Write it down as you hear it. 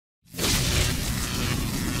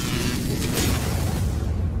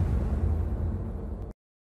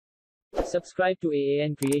Subscribe to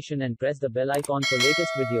AAN Creation and press the bell icon for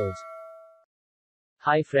latest videos.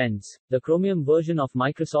 Hi friends, the Chromium version of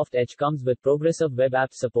Microsoft Edge comes with progressive web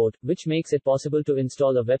apps support, which makes it possible to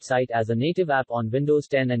install a website as a native app on Windows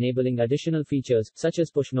 10, enabling additional features, such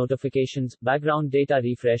as push notifications, background data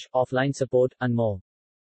refresh, offline support, and more.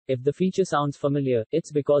 If the feature sounds familiar,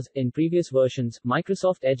 it's because, in previous versions,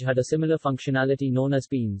 Microsoft Edge had a similar functionality known as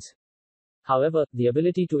beans. However, the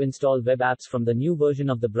ability to install web apps from the new version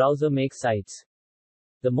of the browser makes sites.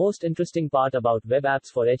 The most interesting part about web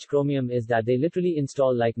apps for Edge Chromium is that they literally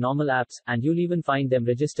install like normal apps, and you'll even find them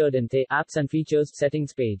registered in the Apps and Features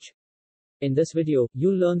settings page. In this video,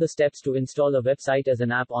 you'll learn the steps to install a website as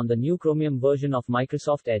an app on the new Chromium version of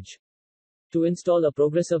Microsoft Edge. To install a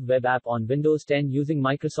progressive web app on Windows 10 using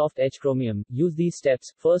Microsoft Edge Chromium, use these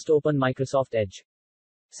steps. First, open Microsoft Edge.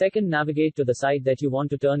 Second, navigate to the site that you want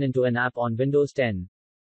to turn into an app on Windows 10.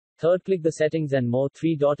 Third, click the Settings and More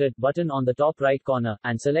three-dotted button on the top right corner,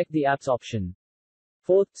 and select the Apps option.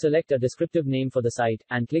 Fourth, select a descriptive name for the site,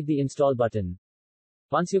 and click the Install button.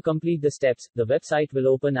 Once you complete the steps, the website will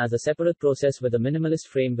open as a separate process with a minimalist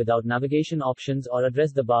frame without navigation options or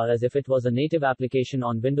address the bar as if it was a native application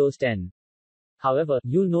on Windows 10. However,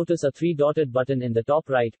 you'll notice a three-dotted button in the top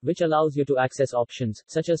right, which allows you to access options,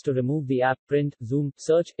 such as to remove the app, print, zoom,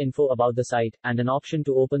 search, info about the site, and an option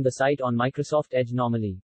to open the site on Microsoft Edge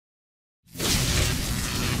normally.